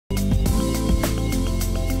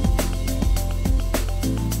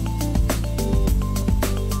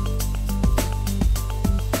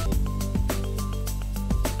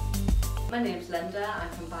Linda, I'm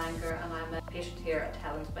from Bangor and I'm a patient here at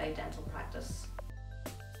Helens Bay Dental Practice.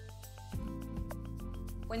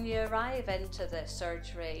 When you arrive into the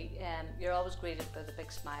surgery, you're always greeted with a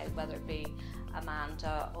big smile, whether it be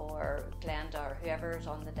Amanda or Glenda or whoever's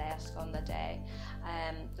on the desk on the day.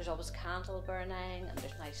 There's always candle burning and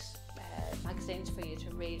there's nice magazines for you to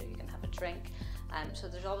read, or you can have a drink. So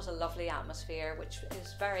there's always a lovely atmosphere which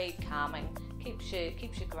is very calming, keeps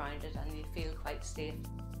you grounded and you feel quite safe.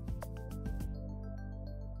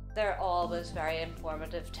 They're always very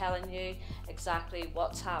informative, telling you exactly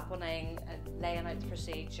what's happening, laying out the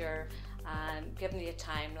procedure, giving you a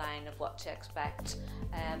timeline of what to expect.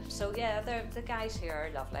 So yeah, the guys here are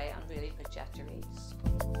lovely and really put you at your ease.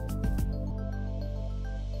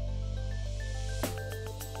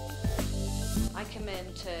 I came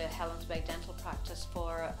into Helens Bay Dental Practice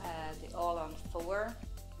for the all-on-4.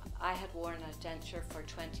 I had worn a denture for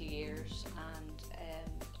 20 years and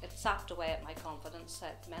it sapped away at my confidence.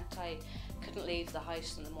 It meant I couldn't leave the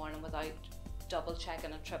house in the morning without double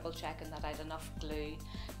checking and triple checking that I had enough glue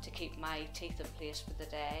to keep my teeth in place for the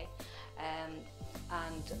day.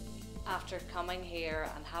 And after coming here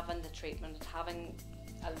and having the treatment and having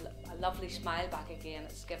a lovely smile back again,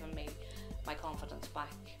 it's given me my confidence back.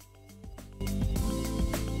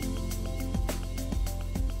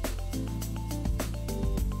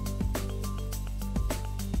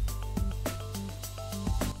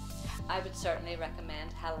 I would certainly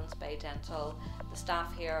recommend Helens Bay Dental. The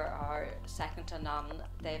staff here are second to none.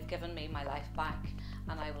 They've given me my life back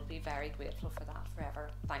and I will be very grateful for that forever.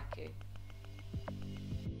 Thank you.